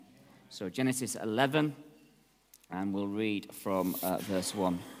So Genesis 11, and we'll read from verse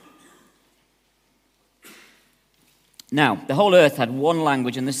 1. Now, the whole earth had one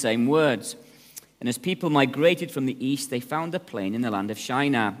language and the same words. And as people migrated from the east, they found a plain in the land of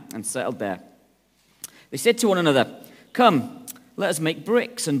Shinar and settled there. They said to one another, "Come, let us make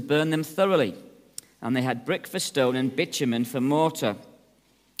bricks and burn them thoroughly." And they had brick for stone and bitumen for mortar.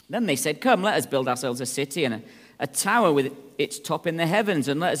 Then they said, "Come, let us build ourselves a city and a tower with its top in the heavens,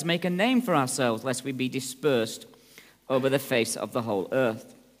 and let us make a name for ourselves, lest we be dispersed over the face of the whole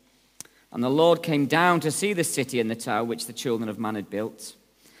earth." And the Lord came down to see the city and the tower which the children of man had built.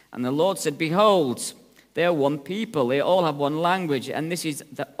 And the Lord said, "Behold, they are one people, they all have one language, and this is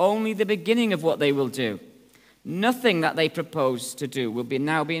only the beginning of what they will do. Nothing that they propose to do will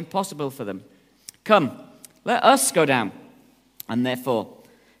now be impossible for them. Come, let us go down, and therefore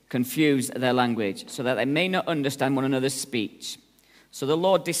confuse their language, so that they may not understand one another's speech." So the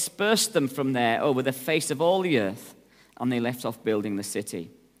Lord dispersed them from there over the face of all the earth, and they left off building the city.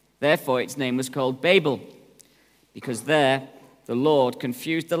 Therefore its name was called Babel, because there the Lord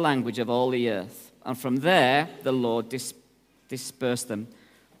confused the language of all the earth. And from there the Lord dispersed them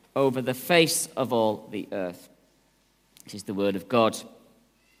over the face of all the earth. This is the word of God.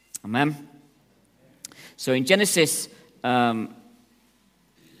 Amen. So in Genesis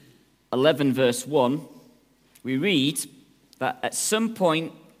 11 verse 1, we read that at some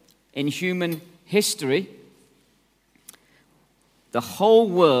point in human history, the whole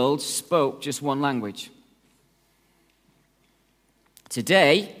world spoke just one language.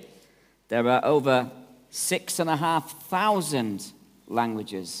 Today, there are over 6,500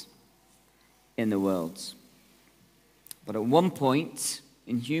 languages in the world. But at one point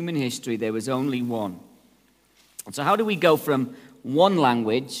in human history, there was only one. And so how do we go from one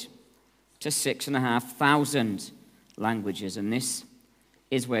language to 6,500 languages? And this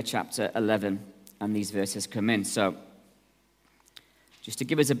is where chapter 11 and these verses come in. So just to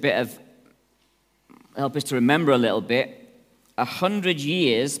give us a bit of, help us to remember a little bit, 100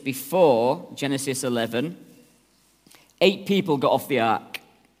 years before Genesis 11, 8 people got off the ark.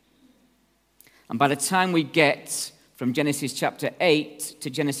 And by the time we get from Genesis chapter 8 to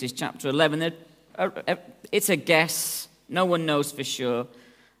Genesis chapter 11, it's a guess. No one knows for sure.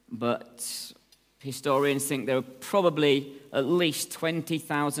 But historians think there are probably at least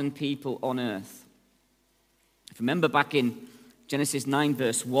 20,000 people on earth. If you remember back in Genesis 9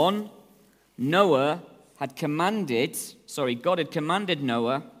 verse 1, God had commanded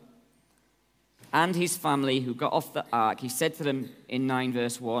Noah and his family who got off the ark. He said to them in 9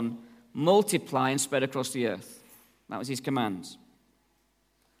 verse 1, "Multiply and spread across the earth." That was his command.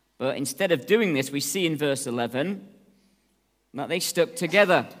 But instead of doing this, we see in verse 11 that they stuck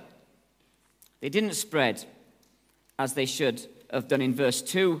together. They didn't spread as they should have done. In verse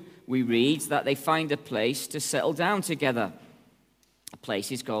 2, we read that they find a place to settle down together. A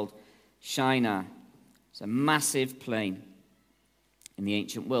place is called Shinar. It's a massive plain in the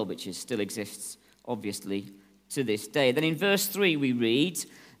ancient world, which still exists, obviously, to this day. Then in verse 3, we read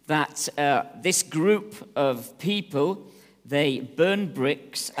that this group of people, they burn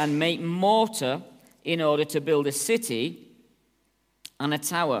bricks and make mortar in order to build a city and a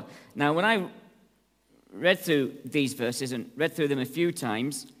tower. Now, when I read through these verses and read through them a few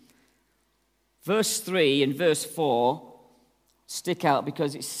times, verse 3 and verse 4 stick out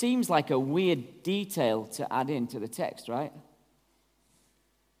because it seems like a weird detail to add into the text, right?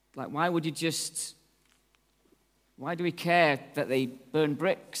 Like, why do we care that they burned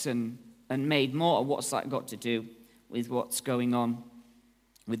bricks and made mortar? What's that got to do with what's going on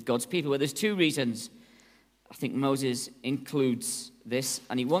with God's people? Well, there's 2 reasons I think Moses includes this,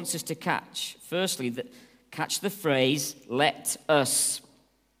 and he wants us to catch. Firstly, catch the phrase, "let us."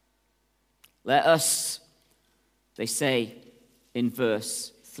 Let us, they say in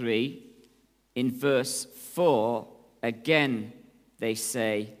verse 3. In verse 4, again, they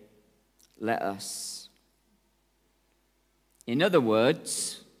say, "let us." In other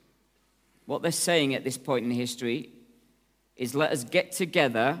words, what they're saying at this point in history is, let us get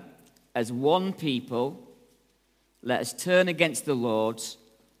together as one people. Let us turn against the Lord.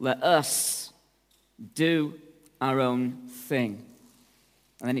 Let us do our own thing.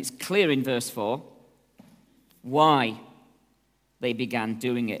 And then it's clear in verse 4 why they began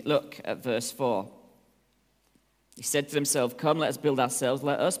doing it. Look at verse 4. He said to himself, "Come, let us build ourselves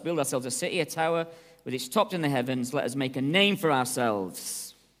a city, a tower with its top in the heavens. Let us make a name for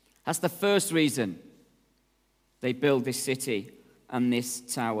ourselves." That's the first reason they build this city and this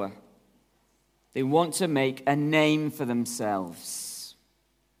tower. They want to make a name for themselves.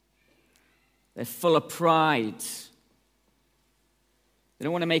 They're full of pride. They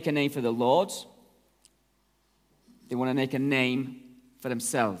don't want to make a name for the Lord. They want to make a name for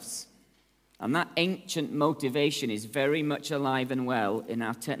themselves. And that ancient motivation is very much alive and well in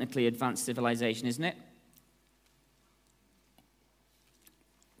our technically advanced civilization, isn't it?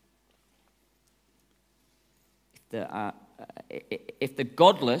 If the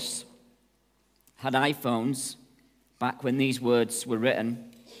godless had iPhones back when these words were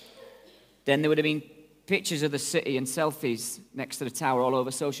written, then there would have been pictures of the city and selfies next to the tower all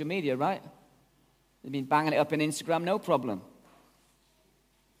over social media, right? They've been banging it up on Instagram, no problem.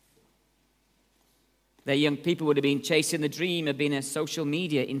 Their young people would have been chasing the dream of being a social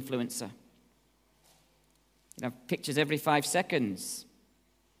media influencer. You'd have pictures every 5 seconds.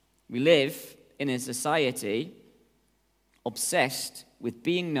 We live in a society obsessed with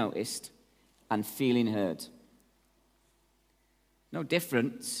being noticed and feeling heard. No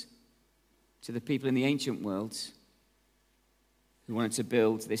different to the people in the ancient world who wanted to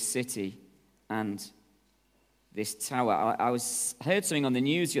build this city and this tower. I heard something on the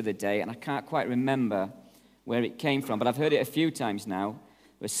news the other day, and I can't quite remember where it came from, but I've heard it a few times now.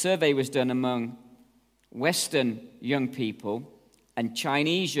 A survey was done among Western young people and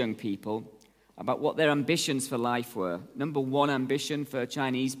Chinese young people about what their ambitions for life were. Number one ambition for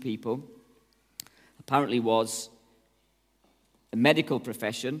Chinese people apparently was a medical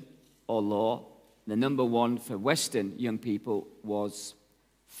profession or law. The number one for Western young people was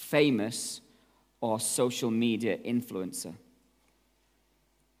famous or social media influencer.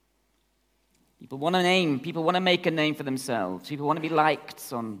 People want a name. People want to make a name for themselves. People want to be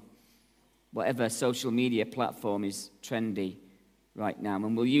liked on whatever social media platform is trendy right now.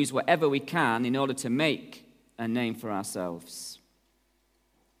 And we'll use whatever we can in order to make a name for ourselves.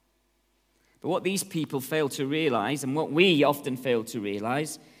 But what these people fail to realize, and what we often fail to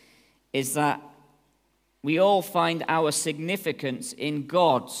realize, is that we all find our significance in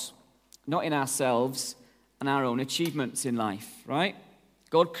God, not in ourselves and our own achievements in life, right?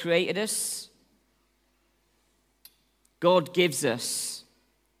 God created us. God gives us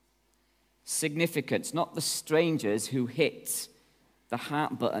significance, not the strangers who hit the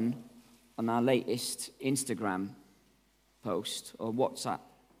heart button on our latest Instagram post or WhatsApp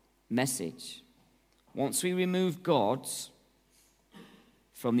message. Once we remove God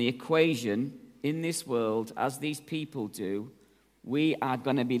from the equation in this world, as these people do, we are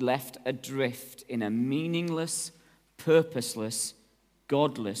going to be left adrift in a meaningless, purposeless,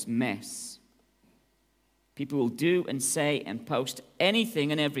 godless mess. People will do and say and post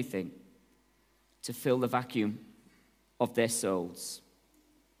anything and everything to fill the vacuum of their souls.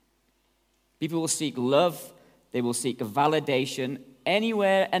 People will seek love, they will seek validation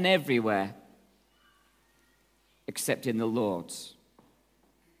anywhere and everywhere except in the Lord.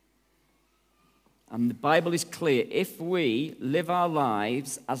 And the Bible is clear. If we live our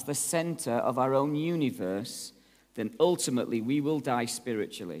lives as the center of our own universe, then ultimately we will die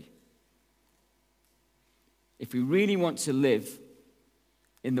spiritually. If we really want to live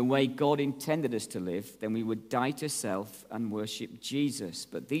in the way God intended us to live, then we would die to self and worship Jesus.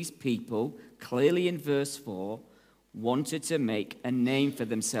 But these people, clearly in verse 4, wanted to make a name for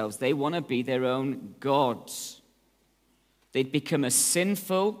themselves. They want to be their own gods. They'd become as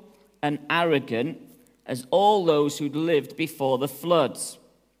sinful and arrogant as all those who'd lived before the floods.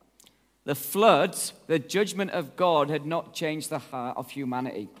 The floods, the judgment of God, had not changed the heart of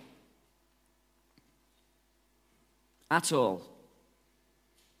humanity at all.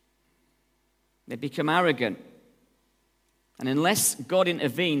 They become arrogant. And unless God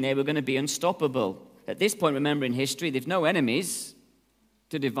intervened, they were going to be unstoppable. At this point, remember in history, they've no enemies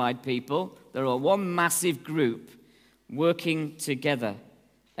to divide people. They're all one massive group working together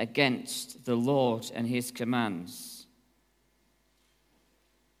against the Lord and his commands.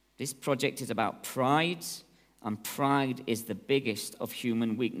 This project is about pride, and pride is the biggest of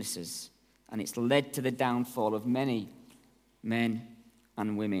human weaknesses. And it's led to the downfall of many men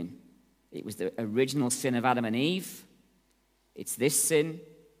and women. It was the original sin of Adam and Eve. It's this sin.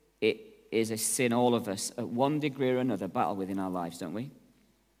 It is a sin all of us, at one degree or another, battle with in our lives, don't we?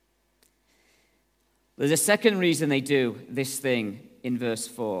 There's a second reason they do this thing in verse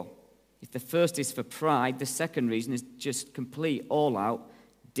 4. If the first is for pride, the second reason is just complete, all-out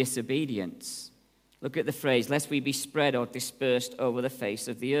disobedience. Look at the phrase, lest we be spread or dispersed over the face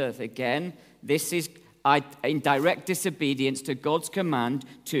of the earth. Again, this is in direct disobedience to God's command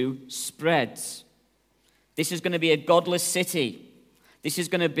to spread. This is going to be a godless city. This is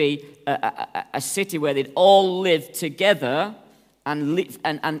going to be a city where they'd all live together and live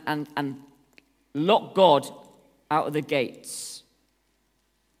and lock God out of the gates.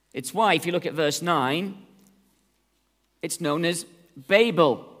 It's why, if you look at verse 9, it's known as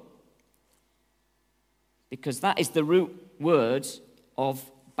Babel, because that is the root word of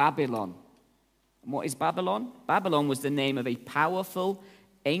Babylon. And what is Babylon? Babylon was the name of a powerful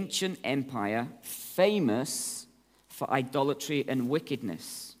ancient empire famous for idolatry and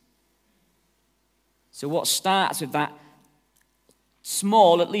wickedness. So what starts with that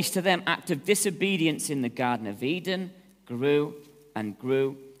small, at least to them, act of disobedience in the Garden of Eden grew and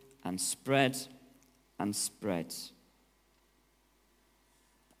grew and spread and spread.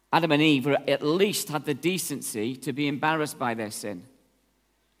 Adam and Eve at least had the decency to be embarrassed by their sin.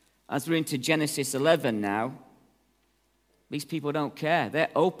 As we're into Genesis 11 now, these people don't care. They're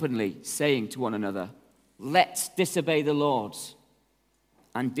openly saying to one another, let's disobey the Lord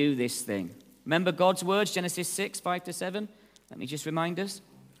and do this thing. Remember God's words, Genesis 6, 5-7? Let me just remind us.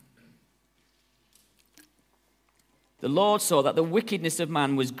 The Lord saw that the wickedness of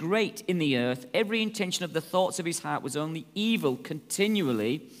man was great in the earth. Every intention of the thoughts of his heart was only evil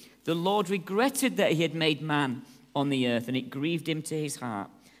continually. The Lord regretted that he had made man on the earth, and it grieved him to his heart.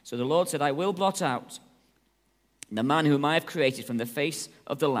 So the Lord said, I will blot out the man whom I have created from the face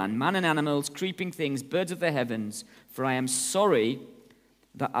of the land, man and animals, creeping things, birds of the heavens, for I am sorry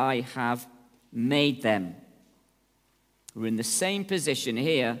that I have made them. We're in the same position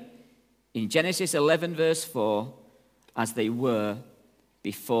here in Genesis 11, verse 4, as they were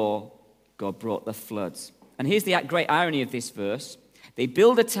before God brought the floods. And here's the great irony of this verse. They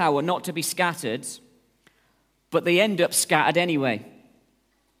build a tower not to be scattered, but they end up scattered anyway,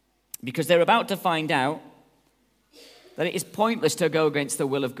 because they're about to find out that it is pointless to go against the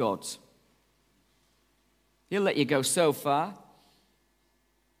will of God. He'll let you go so far,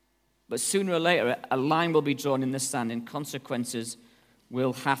 but sooner or later a line will be drawn in the sand and consequences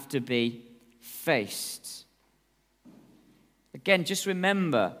will have to be faced. Again, just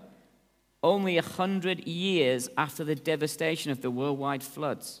remember, only 100 years after the devastation of the worldwide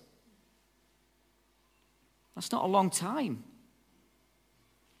floods. That's not a long time.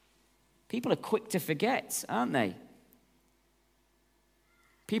 People are quick to forget, aren't they?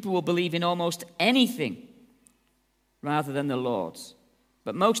 People will believe in almost anything rather than the Lord's.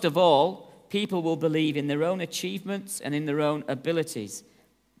 But most of all, people will believe in their own achievements and in their own abilities.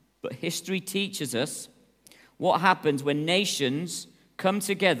 But history teaches us what happens when nations come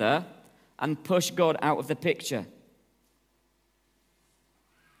together and push God out of the picture.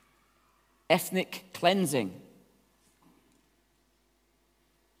 Ethnic cleansing.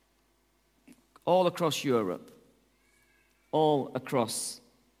 All across Europe. All across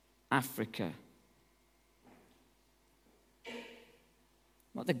Africa.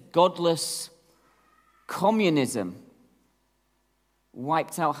 What the godless communism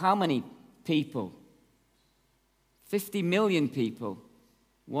wiped out how many people? 50 million people,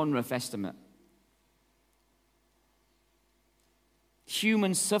 one rough estimate.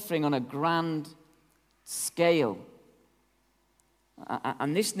 Human suffering on a grand scale.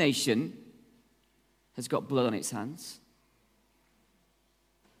 And this nation has got blood on its hands.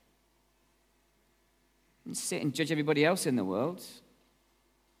 And sit and judge everybody else in the world.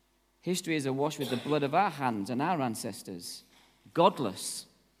 History is awash with the blood of our hands and our ancestors. Godless.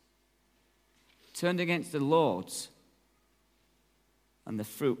 Turned against the Lord. And the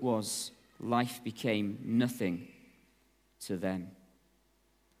fruit was life became nothing to them.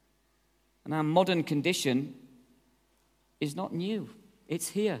 And our modern condition is not new. It's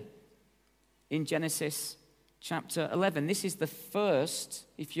here in Genesis chapter 11. This is the first,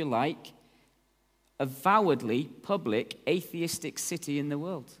 if you like, avowedly public atheistic city in the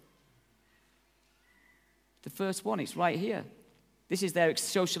world. The first one, it's right here. This is their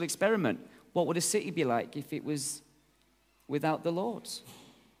social experiment. What would a city be like if it was without the Lord?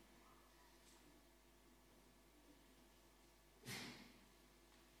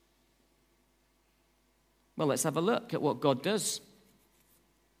 Well, let's have a look at what God does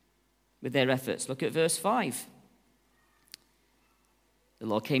with their efforts. Look at verse 5. The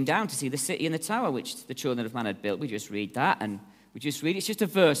Lord came down to see the city and the tower which the children of man had built. We just read that and we just read it. It's just a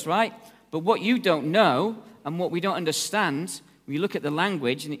verse, right? But what you don't know and what we don't understand, when you look at the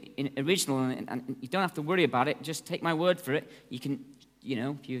language in original, and you don't have to worry about it, just take my word for it. You can,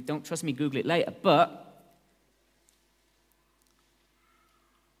 if you don't trust me, Google it later. But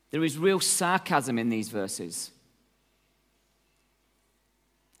there is real sarcasm in these verses.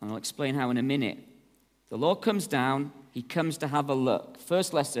 And I'll explain how in a minute. The Lord comes down, he comes to have a look.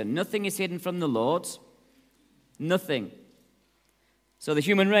 First lesson, nothing is hidden from the Lord. Nothing. So the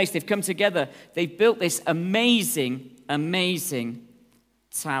human race, they've come together. They've built this amazing, amazing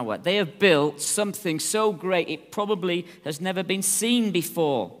tower. They have built something so great it probably has never been seen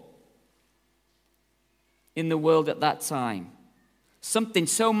before in the world at that time. something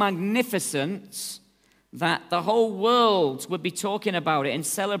so magnificent that the whole world would be talking about it and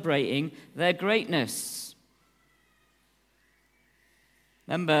celebrating their greatness.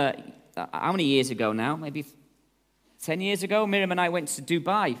 Remember, how many years ago now? Maybe 10 years ago, Miriam and I went to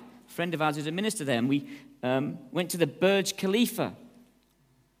Dubai. A friend of ours who's a minister there, and we went to the Burj Khalifa.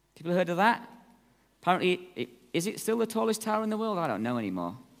 People heard of that? Apparently, is it still the tallest tower in the world? I don't know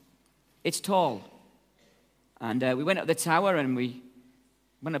anymore. It's tall. And we went up the tower, and we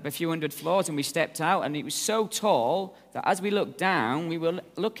went up a few hundred floors, and we stepped out, and it was so tall that as we looked down, we were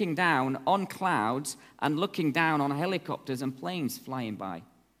looking down on clouds and looking down on helicopters and planes flying by.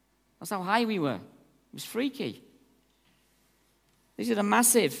 That's how high we were. It was freaky. These are the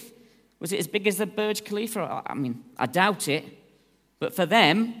massive. Was it as big as the Burj Khalifa? I mean, I doubt it. But for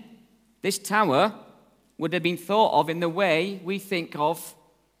them, this tower would have been thought of in the way we think of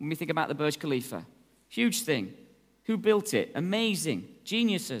when we think about the Burj Khalifa. Huge thing. Who built it? Amazing.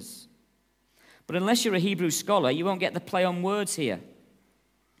 Geniuses. But unless you're a Hebrew scholar, you won't get the play on words here.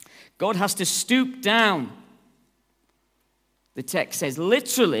 God has to stoop down. The text says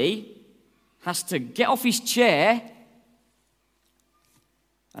literally has to get off his chair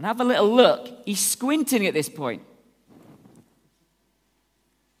and have a little look. He's squinting at this point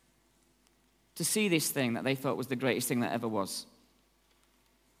to see this thing that they thought was the greatest thing that ever was.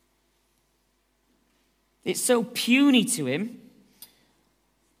 It's so puny to him.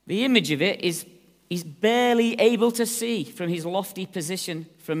 The image of it is he's barely able to see from his lofty position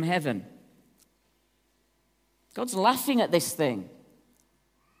from heaven. God's laughing at this thing.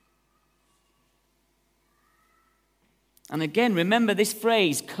 And again, remember this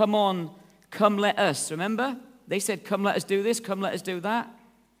phrase, come on, come let us. Remember? They said, come let us do this, come let us do that.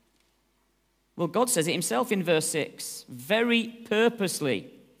 Well, God says it himself in verse 6, very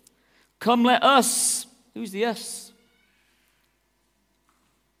purposely. Come let us. Who's the us?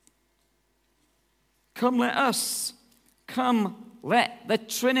 Come let us. Come let the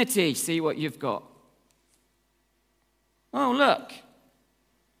Trinity see what you've got. Oh, look.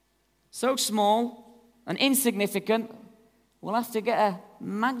 So small and insignificant. We'll have to get a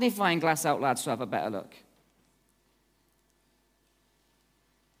magnifying glass out, lads, to have a better look.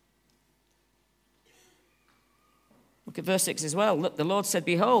 Look at verse 6 as well. Look, the Lord said,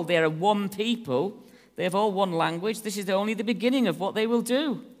 behold, they are one people. They have all one language. This is only the beginning of what they will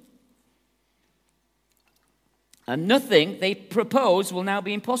do. And nothing they propose will now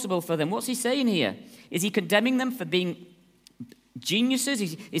be impossible for them. What's he saying here? Is he condemning them for being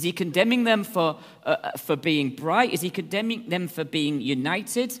geniuses? Is he condemning them for being bright? Is he condemning them for being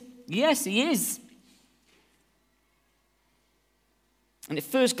united? Yes, he is. And at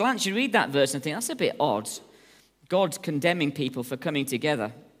first glance, you read that verse and think, that's a bit odd. God's condemning people for coming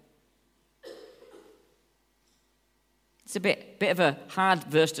together. It's a bit of a hard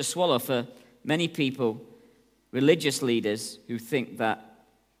verse to swallow for many people, religious leaders, who think that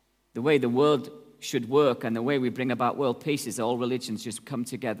the way the world should work and the way we bring about world peace is all religions just come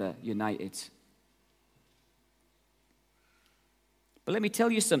together, united. But let me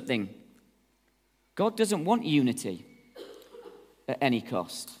tell you something. God doesn't want unity at any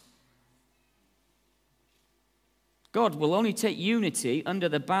cost. God will only take unity under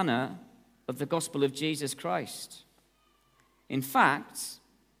the banner of the gospel of Jesus Christ. In fact,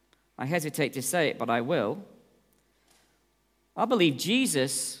 I hesitate to say it, but I will. I believe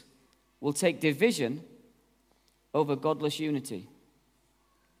Jesus will take division over godless unity.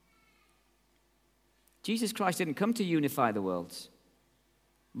 Jesus Christ didn't come to unify the world,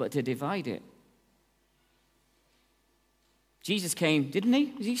 but to divide it. Jesus came, didn't he?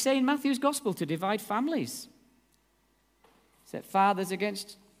 Does he say in Matthew's gospel to divide families? Set fathers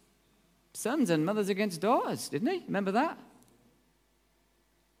against sons and mothers against daughters, didn't he? Remember that?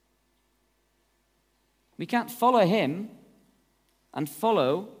 We can't follow him and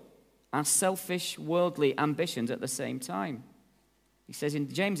follow our selfish, worldly ambitions at the same time. He says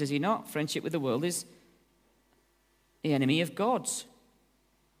in James, is he not? Friendship with the world is the enemy of God's.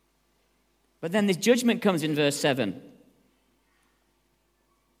 But then this judgment comes in verse 7.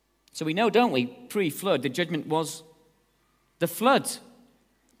 So we know, don't we, pre-flood, the judgment was the flood.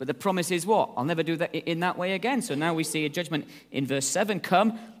 But the promise is what? I'll never do that in that way again. So now we see a judgment in verse 7.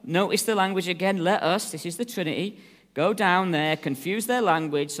 Come, notice the language again. Let us, this is the Trinity, go down there, confuse their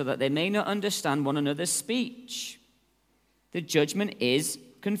language so that they may not understand one another's speech. The judgment is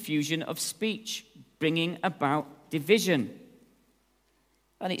confusion of speech, bringing about division.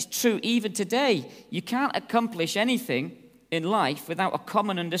 And it's true even today. You can't accomplish anything in life without a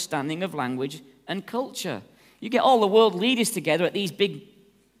common understanding of language and culture. You get all the world leaders together at these big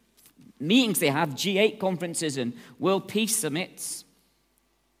meetings they have, G8 conferences and World Peace Summits,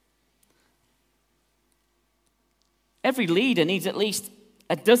 Every leader needs at least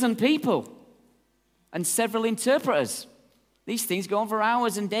a dozen people and several interpreters. These things go on for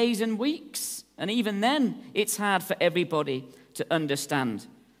hours and days and weeks. And even then, it's hard for everybody to understand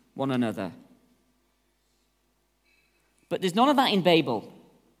one another. But there's none of that in Babel.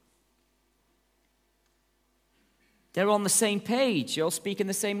 They're on the same page. They're all speaking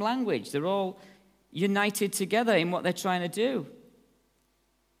the same language. They're all united together in what they're trying to do.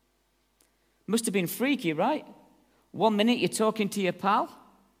 Must have been freaky, right? 1 minute you're talking to your pal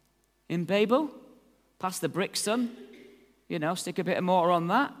in Babel. Pass the brick, son. Stick a bit of mortar on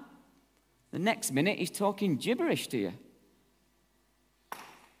that. The next minute he's talking gibberish to you.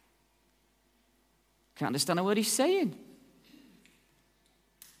 Can't understand a word he's saying.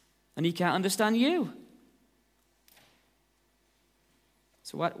 And he can't understand you.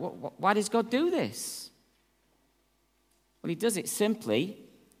 So why does God do this? Well, he does it simply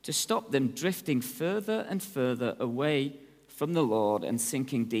to stop them drifting further and further away from the Lord and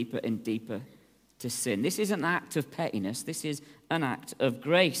sinking deeper and deeper to sin. This is an act of pettiness. This is an act of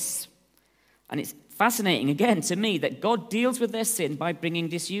grace. And it's fascinating, again, to me, that God deals with their sin by bringing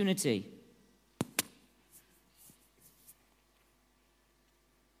disunity.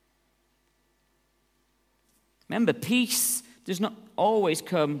 Remember, peace does not always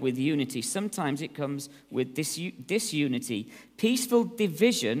come with unity. Sometimes it comes with disunity. Peaceful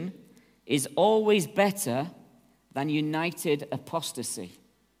division is always better than united apostasy.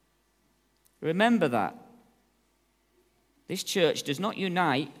 Remember that. This church does not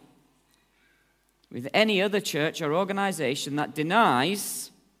unite with any other church or organization that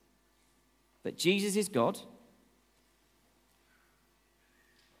denies that Jesus is God,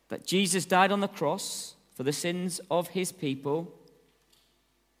 that Jesus died on the cross for the sins of his people,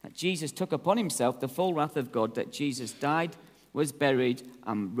 that Jesus took upon himself the full wrath of God, that Jesus died, was buried,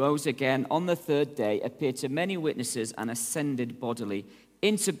 and rose again on the third day, appeared to many witnesses, and ascended bodily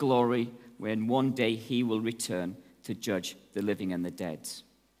into glory, when one day he will return to judge the living and the dead.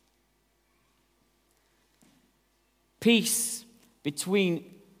 Peace between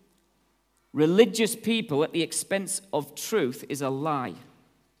religious people at the expense of truth is a lie.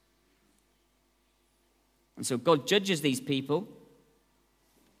 And so God judges these people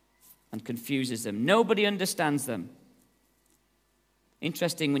and confuses them. Nobody understands them.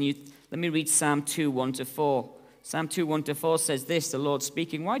 Interesting, let me read Psalm 2, 1-4. Psalm 2, 1-4 says this, the Lord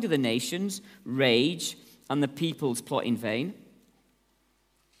speaking, "Why do the nations rage and the peoples plot in vain?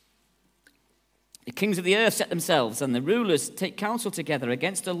 The kings of the earth set themselves, and the rulers take counsel together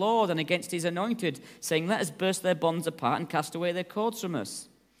against the Lord and against his anointed, saying, let us burst their bonds apart and cast away their cords from us."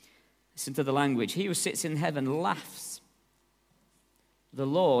 Listen to the language. "He who sits in heaven laughs. The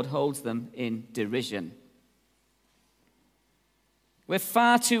Lord holds them in derision." We're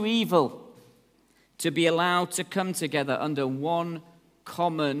far too evil to be allowed to come together under one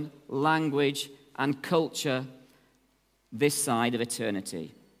common language and culture this side of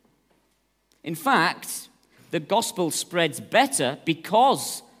eternity. In fact, the gospel spreads better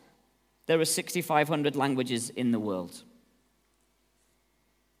because there are 6,500 languages in the world.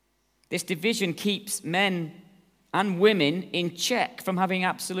 This division keeps men and women in check from having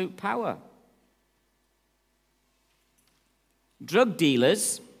absolute power. Drug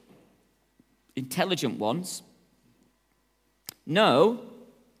dealers, intelligent ones, know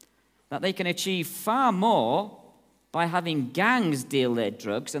that they can achieve far more by having gangs deal their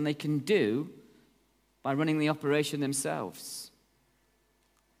drugs than they can do by running the operation themselves.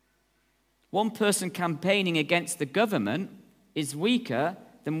 One person campaigning against the government is weaker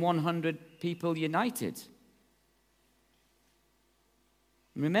than 100 people united.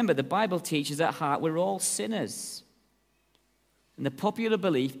 And remember, the Bible teaches at heart we're all sinners. And the popular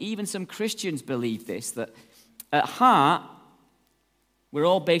belief, even some Christians believe this, that at heart we're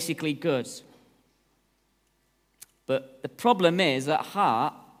all basically good. But the problem is, at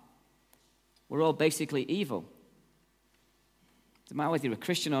heart, we're all basically evil. No matter whether you're a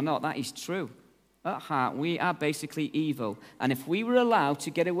Christian or not, that is true. At heart, we are basically evil. And if we were allowed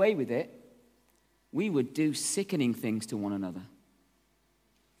to get away with it, we would do sickening things to one another.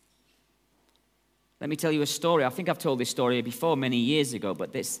 Let me tell you a story. I think I've told this story before many years ago,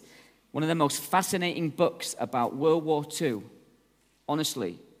 but this one of the most fascinating books about World War II.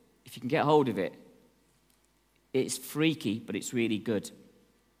 Honestly, if you can get hold of it, it's freaky, but it's really good.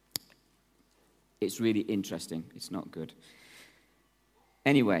 It's really interesting. It's not good.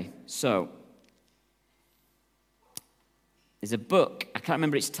 Anyway, so there's a book, I can't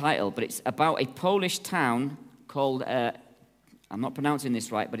remember its title, but it's about a Polish town called, I'm not pronouncing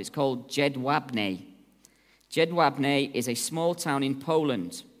this right, but it's called Jedwabne. Jedwabne is a small town in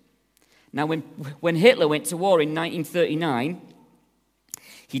Poland. Now, when Hitler went to war in 1939,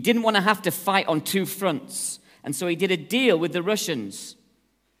 he didn't want to have to fight on two fronts. And so he did a deal with the Russians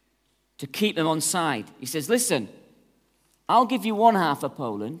to keep them on side. He says, listen, I'll give you one half of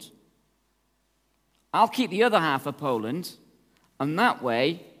Poland. I'll keep the other half of Poland. And that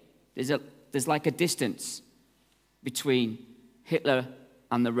way, there's like a distance between Hitler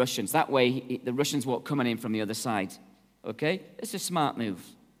and the Russians. That way, the Russians won't come in from the other side. Okay? It's a smart move.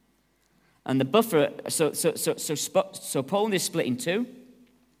 And the buffer, so Poland is split in two.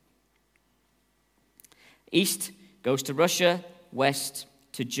 East goes to Russia, west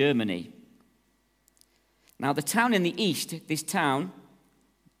to Germany. Now, the town in the east, this town,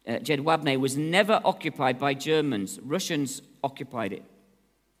 Jedwabne, was never occupied by Germans. Russians occupied it.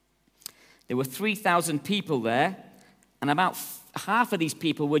 There were 3,000 people there, and about half of these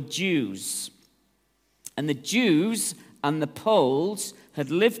people were Jews. And the Jews and the Poles had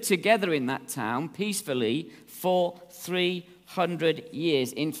lived together in that town peacefully for 300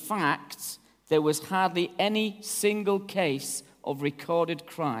 years. In fact, there was hardly any single case of recorded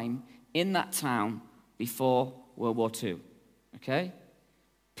crime in that town before World War II. Okay?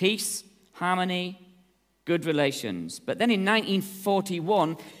 Peace, harmony, good relations. But then in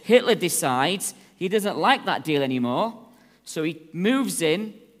 1941, Hitler decides he doesn't like that deal anymore, so he moves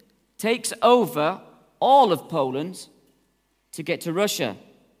in, takes over all of Poland to get to Russia.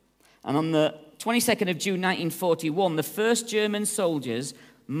 And on the 22nd of June 1941, the first German soldiers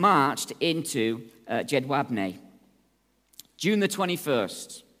marched into Jedwabne. June the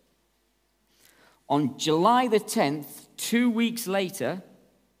 21st. On July the 10th, 2 weeks later,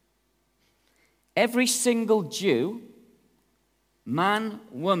 every single Jew, man,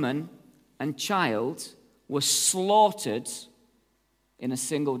 woman, and child were slaughtered in a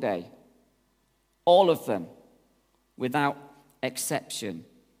single day. All of them, without exception.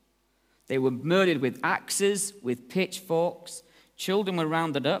 They were murdered with axes, with pitchforks. Children were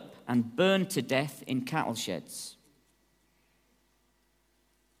rounded up and burned to death in cattle sheds.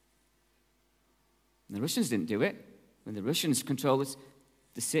 And the Russians didn't do it. When the Russians controlled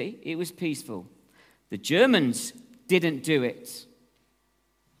the city, it was peaceful. The Germans didn't do it.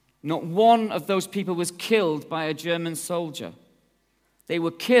 Not one of those people was killed by a German soldier. They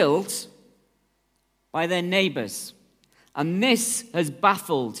were killed by their neighbors. And this has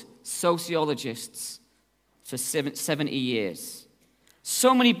baffled sociologists for 70 years.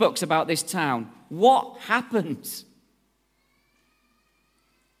 So many books about this town. What happened?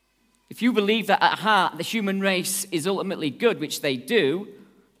 If you believe that at heart the human race is ultimately good, which they do,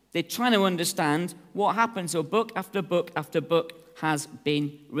 they're trying to understand what happened. So book after book after book has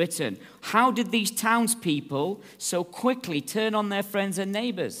been written. How did these townspeople so quickly turn on their friends and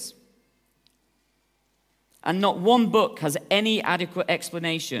neighbors? And not one book has any adequate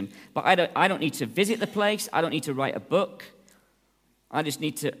explanation. But I don't need to visit the place. I don't need to write a book. I just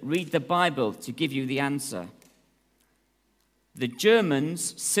need to read the Bible to give you the answer. The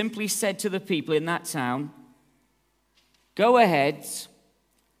Germans simply said to the people in that town, go ahead,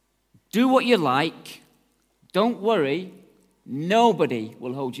 do what you like, don't worry, nobody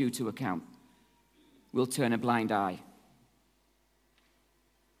will hold you to account. We'll turn a blind eye.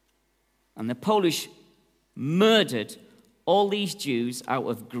 And the Polish murdered all these Jews out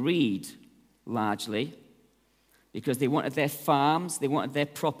of greed, largely, because they wanted their farms, they wanted their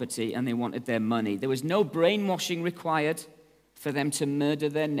property, and they wanted their money. There was no brainwashing required for them to murder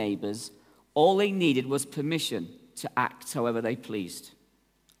their neighbors. All they needed was permission to act however they pleased.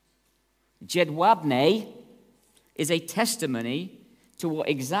 Jedwabne is a testimony to what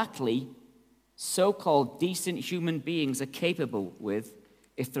exactly so-called decent human beings are capable with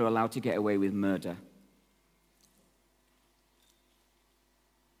if they're allowed to get away with murder.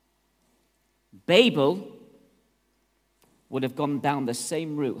 Babel would have gone down the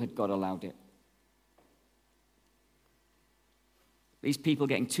same route had God allowed it. These people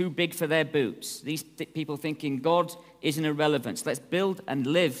getting too big for their boots. These people thinking God is an irrelevance. Let's build and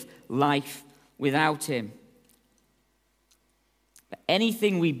live life without him. But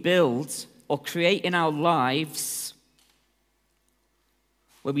anything we build or create in our lives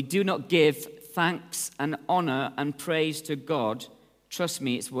where we do not give thanks and honor and praise to God, trust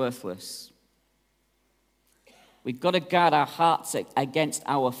me, it's worthless. We've got to guard our hearts against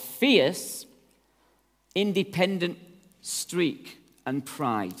our fierce, independent streak and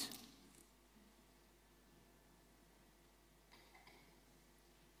pride.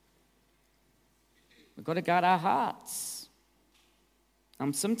 We've got to guard our hearts.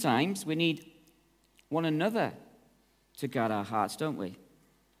 And sometimes we need one another to guard our hearts, don't we?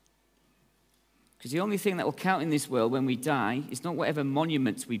 Because the only thing that will count in this world when we die is not whatever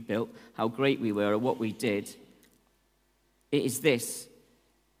monuments we built, how great we were, or what we did. It is this.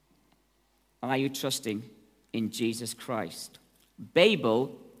 Are you trusting in Jesus Christ?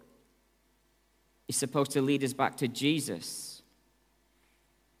 Babel is supposed to lead us back to Jesus.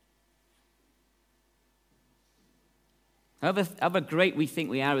 However great we think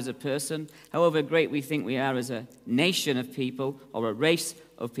we are as a person, however great we think we are as a nation of people or a race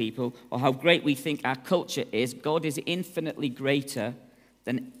of people, or how great we think our culture is, God is infinitely greater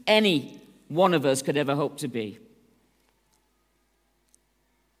than any one of us could ever hope to be.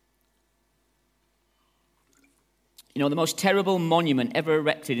 You know, the most terrible monument ever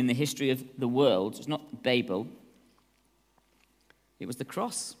erected in the history of the world was not Babel, it was the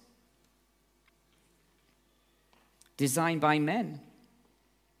cross. Designed by men.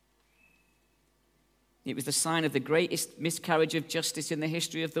 It was the sign of the greatest miscarriage of justice in the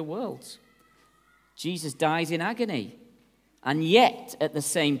history of the world. Jesus dies in agony. And yet, at the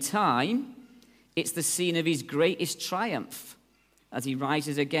same time, it's the scene of his greatest triumph as he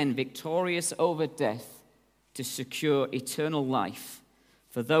rises again, victorious over death, to secure eternal life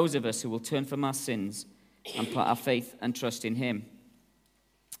for those of us who will turn from our sins and put our faith and trust in him.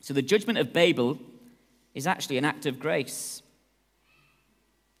 So the judgment of Babel is actually an act of grace.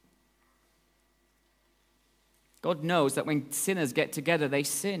 God knows that when sinners get together, they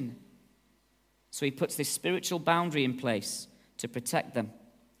sin. So he puts this spiritual boundary in place to protect them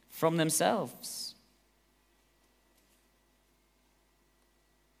from themselves.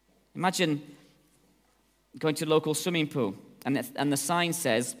 Imagine going to a local swimming pool and the sign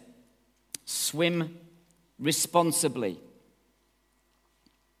says, swim responsibly.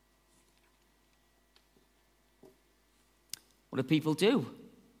 What do people do?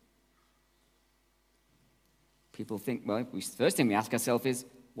 People think, well, the first thing we ask ourselves is,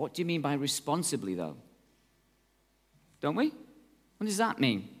 what do you mean by responsibly, though? Don't we? What does that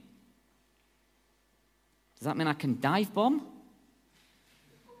mean? Does that mean I can dive bomb?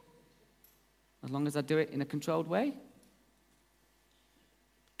 As long as I do it in a controlled way?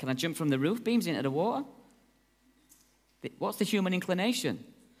 Can I jump from the roof beams into the water? What's the human inclination?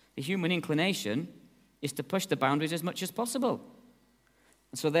 The human inclination is to push the boundaries as much as possible.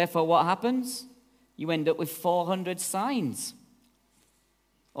 And so therefore what happens? You end up with 400 signs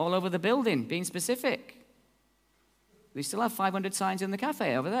all over the building, being specific. We still have 500 signs in the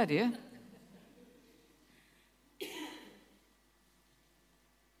cafe over there, do you?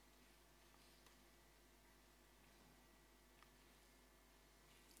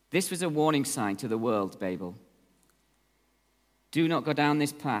 This was a warning sign to the world, Babel. Do not go down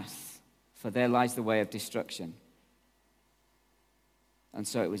this path, for there lies the way of destruction. And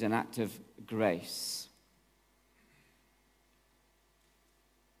so it was an act of grace.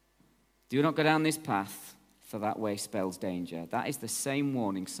 Do not go down this path, for that way spells danger. That is the same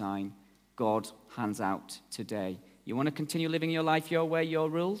warning sign God hands out today. You want to continue living your life your way, your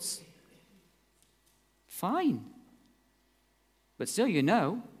rules? Fine. But still, you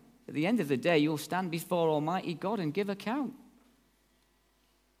know, at the end of the day, you'll stand before Almighty God and give account.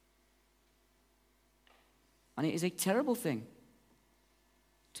 And it is a terrible thing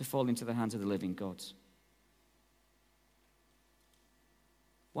to fall into the hands of the living God.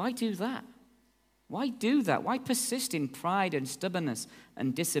 Why do that? Why do that? Why persist in pride and stubbornness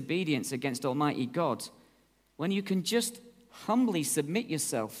and disobedience against Almighty God when you can just humbly submit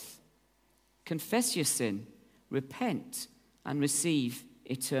yourself, confess your sin, repent, and receive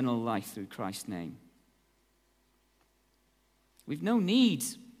eternal life through Christ's name? We've no need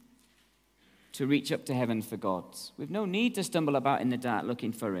to reach up to heaven for God. We've no need to stumble about in the dark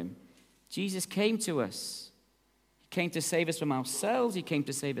looking for him. Jesus came to us. He came to save us from ourselves. He came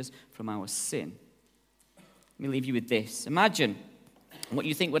to save us from our sin. Let me leave you with this. Imagine what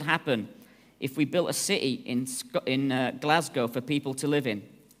you think would happen if we built a city in Glasgow for people to live in.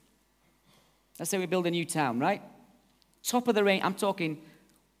 Let's say we build a new town, right? Top of the range, I'm talking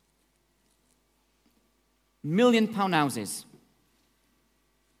 £1 million houses.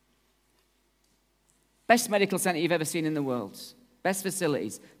 Best medical center you've ever seen in the world. Best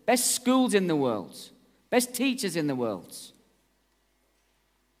facilities. Best schools in the world. Best teachers in the world.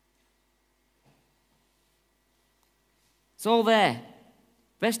 It's all there.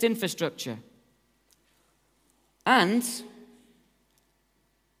 Best infrastructure. And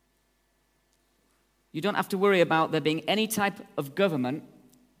you don't have to worry about there being any type of government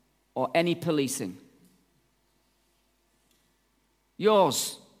or any policing.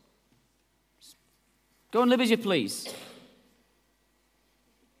 Yours. Go and live as you please.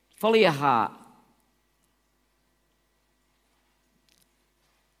 Follow your heart.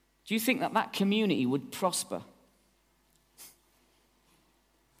 do you think that that community would prosper?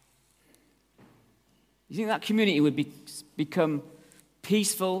 You think that community would become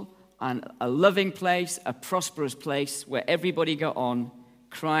peaceful and a loving place, a prosperous place where everybody got on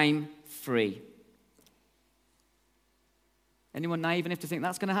crime-free? Anyone naive enough to think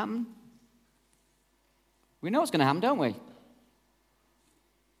that's going to happen? We know it's going to happen, don't we? If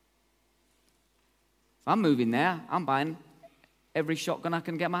I'm moving there, I'm buying every shotgun I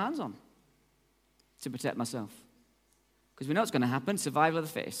can get my hands on to protect myself. Because we know it's going to happen, survival of the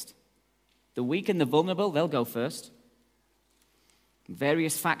fittest. The weak and the vulnerable, they'll go first.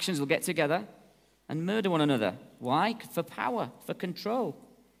 Various factions will get together and murder one another. Why? For power, for control.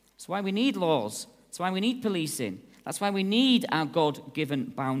 That's why we need laws. That's why we need policing. That's why we need our God-given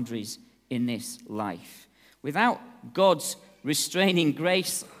boundaries in this life. Without God's restraining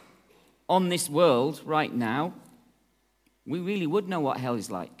grace on this world right now, we really would know what hell is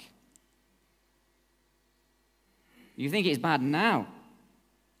like. You think it's bad now?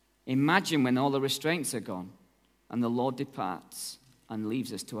 Imagine when all the restraints are gone and the Lord departs and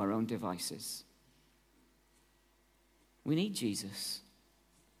leaves us to our own devices. We need Jesus.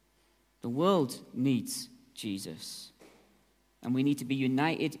 The world needs Jesus. And we need to be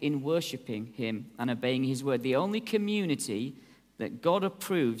united in worshiping him and obeying his word. The only community that God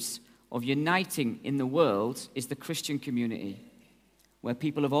approves of uniting in the world is the Christian community, where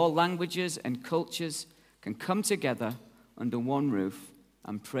people of all languages and cultures can come together under one roof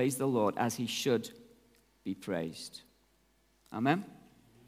and praise the Lord as he should be praised. Amen.